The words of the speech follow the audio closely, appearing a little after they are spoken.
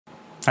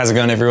How's it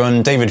going,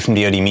 everyone? David from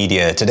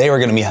dodmedia. Today we're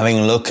going to be having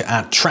a look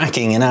at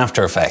tracking in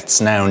After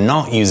Effects. Now,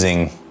 not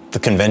using the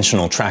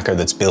conventional tracker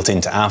that's built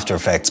into After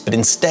Effects, but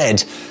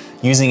instead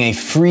using a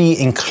free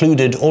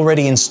included,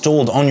 already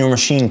installed on your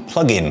machine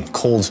plugin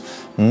called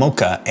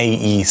Mocha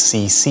AE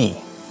CC.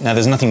 Now,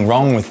 there's nothing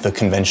wrong with the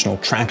conventional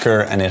tracker,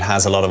 and it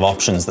has a lot of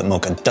options that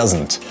Mocha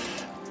doesn't.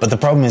 But the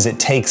problem is it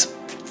takes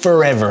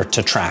forever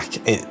to track.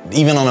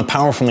 Even on a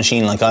powerful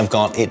machine like I've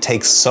got, it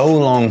takes so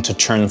long to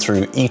churn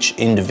through each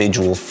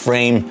individual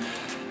frame,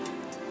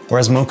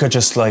 whereas Mocha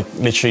just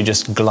literally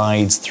just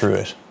glides through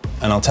it.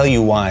 And I'll tell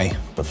you why,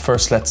 but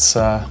first let's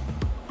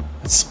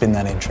spin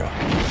that intro.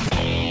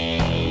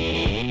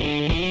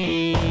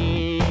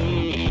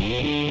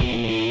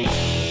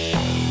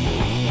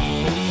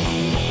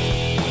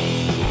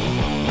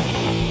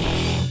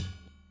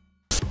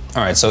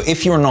 All right, so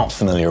if you're not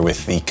familiar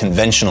with the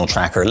conventional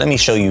tracker, let me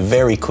show you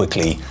very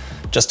quickly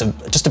just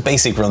a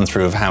basic run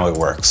through of how it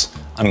works.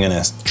 I'm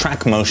gonna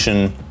track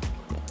motion,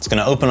 it's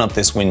gonna open up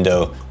this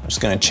window, I'm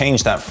just gonna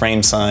change that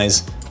frame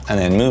size and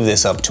then move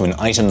this up to an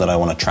item that I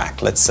wanna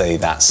track. Let's say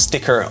that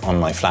sticker on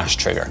my flash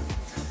trigger.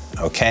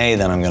 Okay,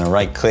 then I'm gonna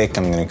right click,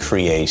 I'm gonna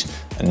create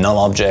a null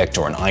object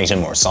or an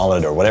item or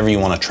solid or whatever you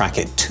wanna track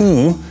it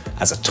to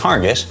as a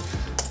target.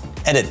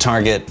 Edit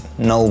target,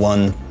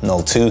 null1,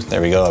 null2,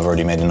 there we go, I've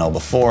already made a null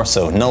before,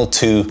 so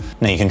null2.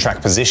 Now you can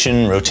track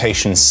position,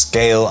 rotation,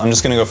 scale. I'm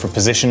just gonna go for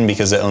position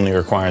because it only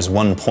requires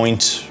 1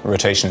 point.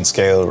 Rotation and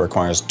scale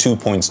requires 2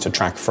 points to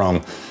track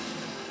from,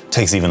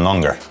 takes even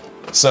longer.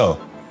 So,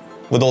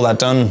 with all that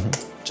done,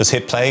 just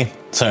hit play.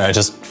 Sorry, I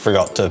just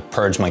forgot to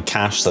purge my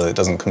cache so it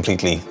doesn't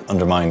completely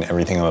undermine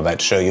everything I'm about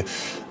to show you.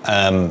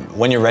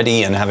 When you're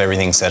ready and have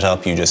everything set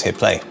up, you just hit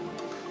play.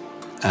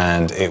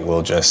 And it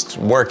will just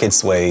work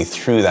its way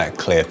through that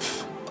clip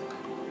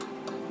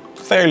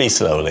fairly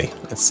slowly,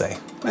 let's say.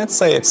 Let's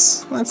say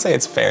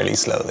it's fairly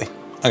slowly.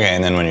 Okay,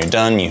 and then when you're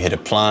done, you hit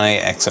apply,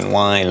 X and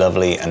Y,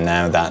 lovely, and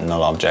now that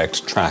null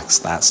object tracks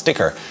that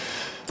sticker.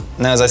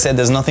 Now, as I said,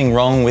 there's nothing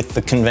wrong with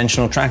the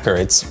conventional tracker.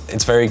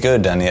 It's very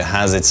good and it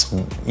has its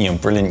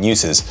brilliant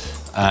uses.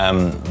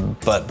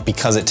 But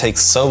because it takes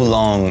so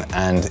long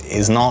and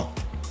is not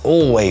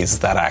always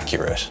that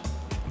accurate,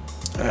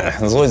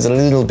 there's always a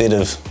little bit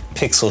of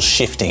pixel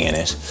shifting in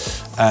it.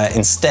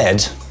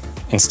 Instead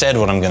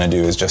what I'm gonna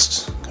do is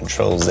just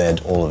Control Z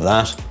all of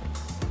that.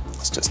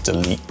 Let's just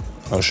delete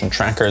motion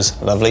trackers,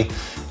 lovely.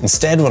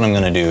 Instead what I'm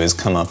gonna do is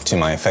come up to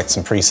my effects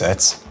and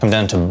presets, come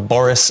down to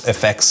Boris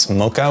Effects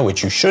Mocha,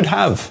 which you should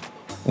have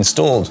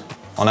installed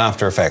on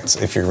After Effects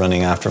if you're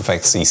running After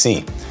Effects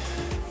CC.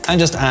 And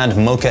just add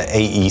Mocha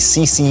AE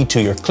CC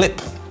to your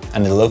clip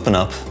and it'll open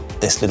up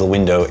this little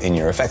window in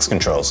your effects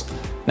controls.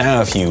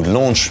 Now if you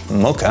launch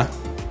Mocha,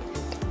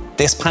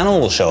 this panel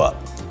will show up.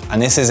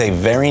 And this is a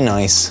very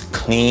nice,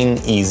 clean,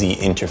 easy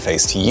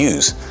interface to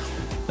use.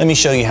 Let me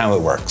show you how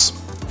it works.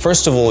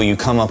 First of all, you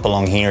come up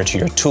along here to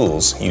your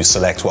tools. You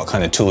select what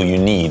kind of tool you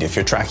need. If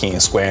you're tracking a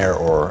square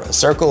or a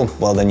circle,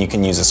 well then you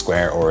can use a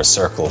square or a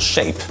circle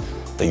shape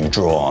that you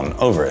draw on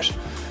over it.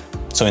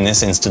 So in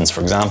this instance,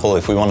 for example,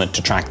 if we wanted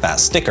to track that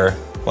sticker,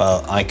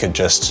 well, I could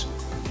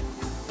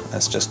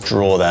let's just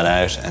draw that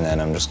out and then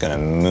I'm just gonna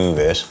move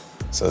it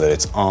so that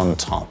it's on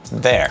top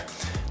there.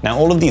 Now,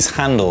 all of these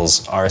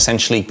handles are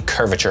essentially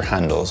curvature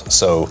handles.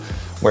 So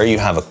where you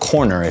have a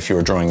corner, if you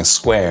were drawing a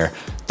square,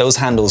 those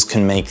handles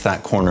can make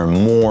that corner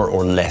more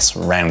or less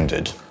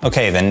rounded.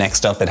 Okay, then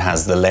next up it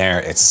has the layer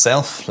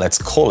itself. Let's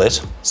call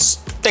it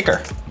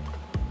sticker.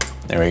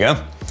 There we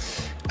go.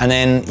 And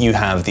then you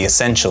have the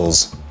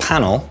essentials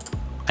panel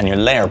and your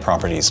layer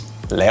properties.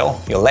 Your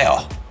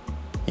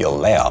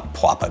layer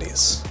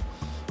properties.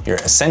 Your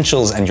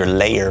essentials and your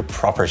layer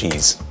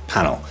properties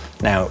panel.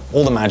 Now,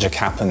 all the magic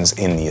happens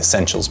in the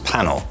essentials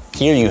panel.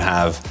 Here you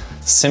have,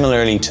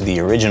 similarly to the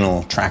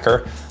original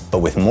tracker, but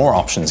with more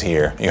options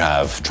here, you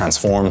have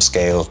transform,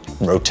 scale,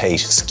 rotate,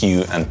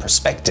 skew, and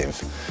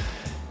perspective.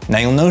 Now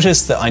you'll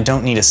notice that I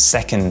don't need a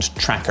second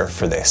tracker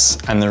for this.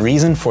 And the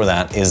reason for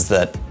that is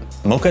that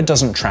Mocha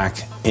doesn't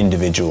track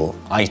individual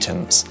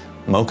items.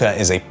 Mocha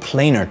is a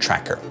planar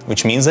tracker,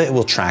 which means that it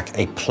will track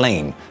a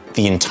plane.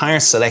 The entire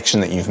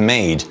selection that you've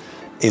made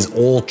is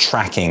all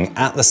tracking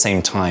at the same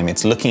time.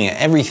 It's looking at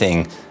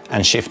everything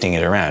and shifting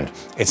it around.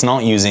 It's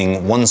not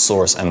using one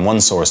source and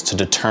one source to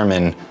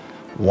determine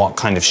what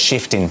kind of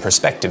shift in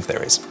perspective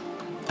there is.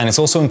 And it's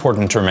also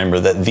important to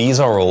remember that these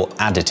are all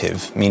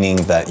additive, meaning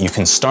that you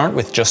can start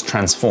with just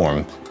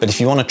transform, but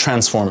if you want to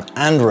transform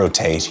and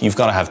rotate, you've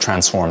got to have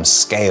transform,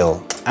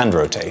 scale, and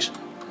rotate.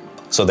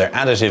 So they're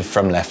additive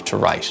from left to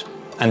right.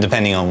 And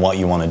depending on what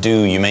you want to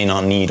do, you may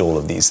not need all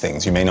of these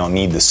things. You may not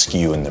need the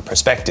skew and the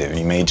perspective.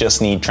 You may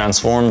just need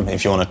transform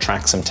if you want to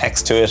track some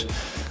text to it.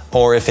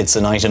 Or if it's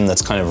an item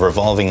that's kind of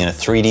revolving in a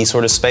 3D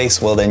sort of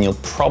space, well then you'll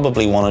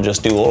probably want to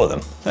just do all of them.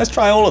 Let's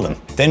try all of them.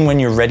 Then when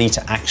you're ready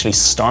to actually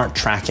start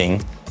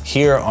tracking,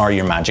 here are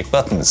your magic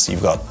buttons.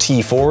 You've got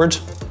T forward,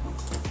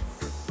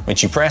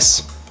 which you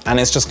press, and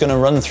it's just going to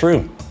run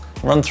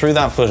through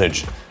that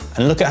footage.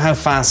 And look at how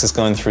fast it's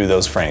going through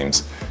those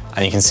frames.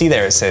 And you can see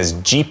there it says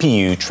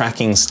GPU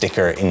tracking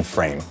sticker in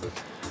frame.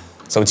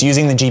 So it's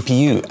using the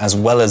GPU as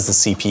well as the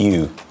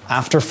CPU.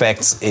 After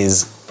Effects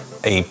is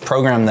a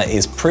program that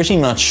is pretty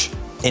much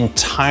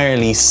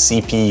entirely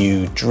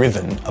CPU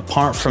driven,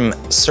 apart from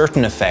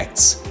certain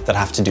effects that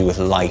have to do with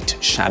light,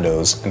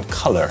 shadows, and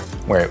color,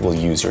 where it will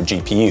use your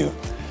GPU.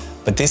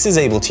 But this is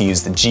able to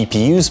use the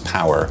GPU's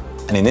power,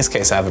 and in this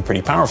case I have a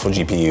pretty powerful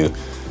GPU.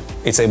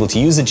 It's able to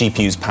use the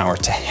GPU's power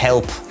to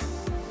help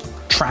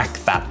track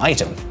that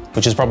item,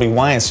 which is probably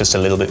why it's just a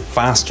little bit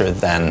faster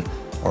than,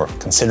 or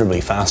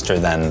considerably faster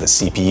than, the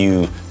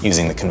CPU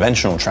using the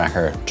conventional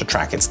tracker to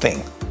track its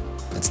thing.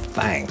 It's the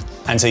thing.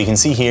 And so you can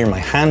see here my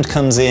hand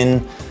comes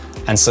in,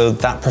 and so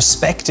that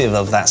perspective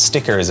of that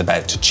sticker is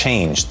about to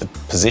change. The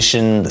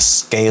position, the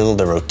scale,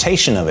 the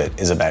rotation of it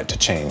is about to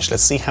change.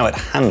 Let's see how it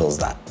handles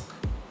that.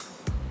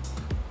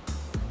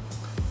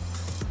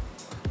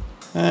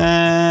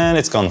 And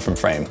it's gone from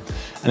frame.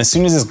 And as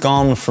soon as it's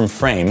gone from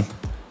frame,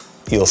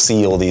 you'll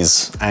see all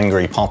these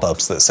angry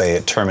pop-ups that say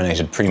it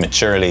terminated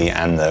prematurely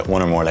and that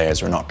one or more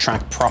layers were not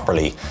tracked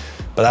properly.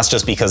 But that's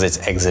just because it's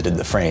exited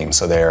the frame,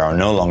 so there are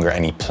no longer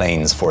any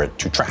planes for it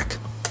to track.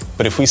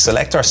 But if we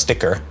select our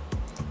sticker,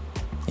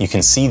 you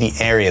can see the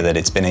area that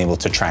it's been able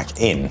to track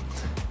in.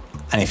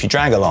 And if you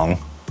drag along,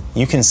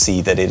 you can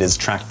see that it has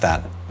tracked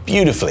that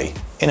beautifully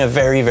in a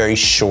very, very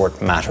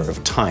short matter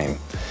of time.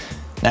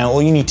 Now,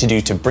 all you need to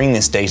do to bring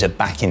this data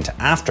back into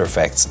After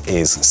Effects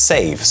is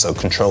save. So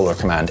Control or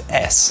Command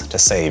S to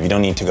save. You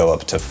don't need to go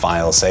up to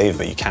File, Save,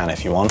 but you can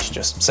if you want.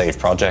 Just save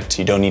project.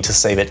 You don't need to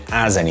save it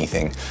as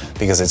anything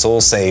because it's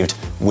all saved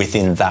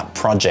within that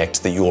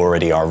project that you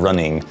already are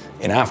running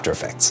in After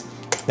Effects.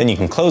 Then you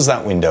can close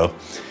that window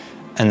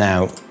and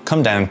now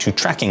come down to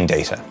tracking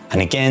data.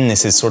 And again,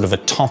 this is sort of a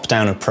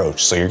top-down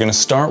approach. So you're going to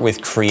start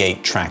with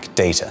Create Track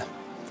Data.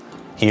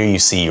 Here you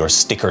see your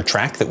sticker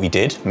track that we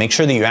did. Make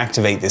sure that you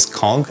activate this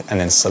cog and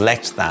then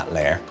select that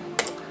layer.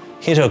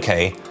 Hit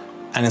OK,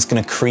 and it's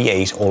going to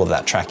create all of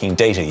that tracking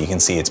data. You can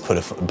see it's put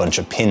a bunch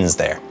of pins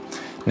there.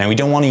 Now we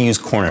don't want to use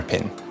corner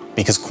pin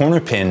because corner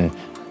pin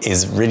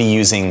is really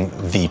using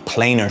the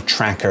planar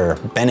tracker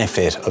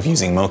benefit of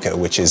using Mocha,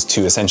 which is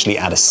to essentially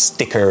add a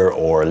sticker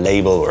or a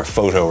label or a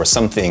photo or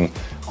something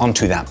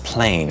onto that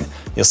plane.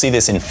 You'll see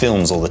this in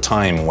films all the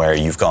time where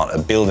you've got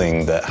a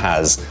building that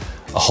has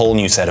a whole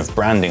new set of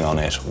branding on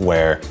it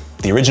where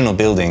the original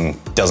building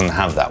doesn't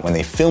have that. When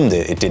they filmed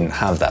it, it didn't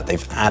have that.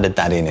 They've added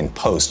that in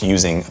post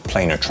using a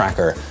planar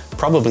tracker,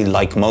 probably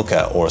like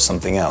Mocha or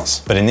something else.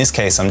 But in this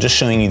case, I'm just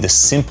showing you the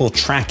simple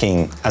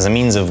tracking as a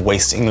means of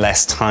wasting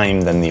less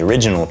time than the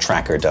original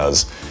tracker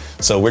does.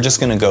 So we're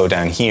just gonna go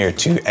down here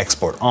to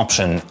Export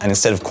Option, and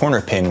instead of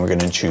corner pin, we're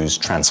gonna choose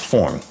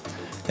Transform.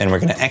 Then we're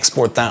gonna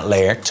export that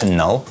layer to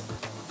null.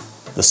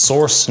 The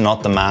source,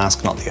 not the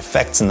mask, not the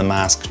effects in the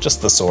mask,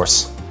 just the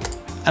source,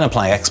 and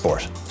apply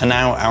export. And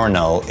now our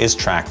null is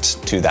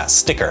tracked to that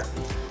sticker.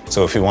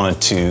 So if we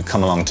wanted to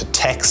come along to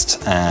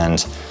text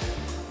and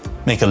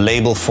make a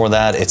label for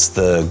that, it's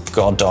the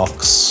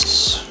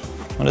Godox,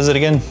 what is it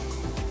again?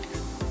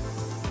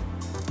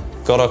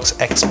 Godox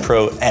X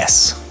Pro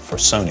S for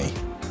Sony.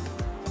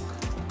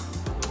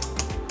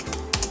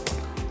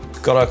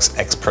 Godox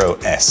X Pro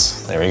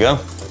S, there we go.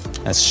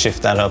 Let's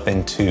shift that up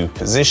into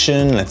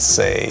position. Let's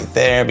say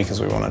there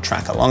because we want to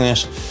track along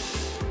it.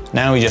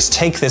 Now we just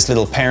take this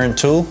little parent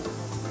tool,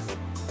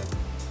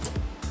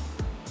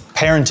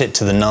 parent it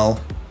to the null,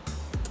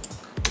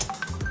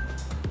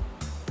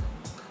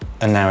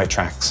 and now it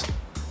tracks.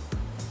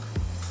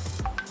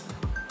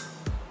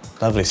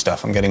 Lovely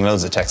stuff. I'm getting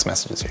loads of text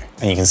messages here.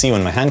 And you can see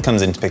when my hand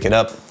comes in to pick it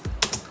up,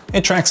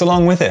 it tracks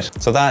along with it.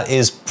 So that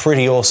is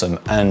pretty awesome.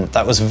 And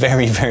that was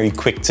very, very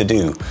quick to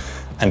do.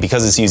 And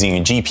because it's using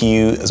a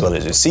GPU as well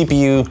as a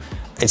CPU,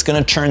 it's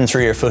going to churn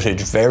through your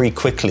footage very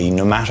quickly,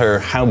 no matter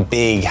how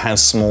big, how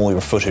small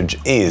your footage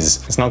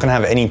is. It's not going to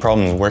have any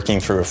problems working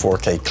through a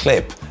 4K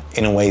clip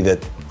in a way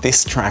that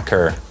this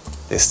tracker,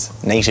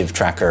 this native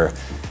tracker,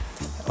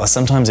 well,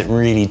 sometimes it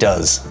really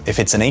does. If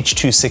it's an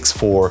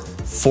H.264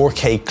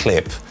 4K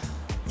clip,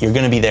 you're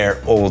going to be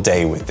there all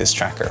day with this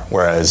tracker,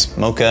 whereas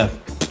Mocha,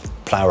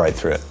 plow right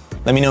through it.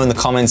 Let me know in the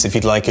comments if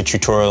you'd like a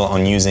tutorial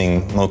on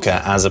using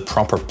Mocha as a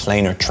proper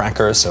planar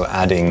tracker, so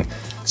adding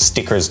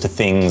stickers to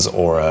things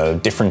or a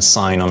different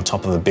sign on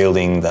top of a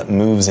building that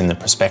moves in the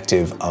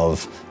perspective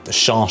of the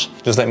shot.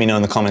 Just let me know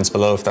in the comments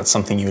below if that's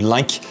something you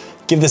like.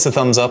 Give this a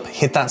thumbs up,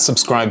 hit that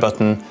subscribe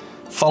button,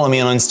 follow me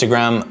on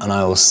Instagram, and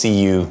I will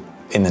see you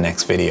in the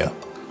next video.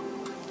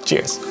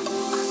 Cheers.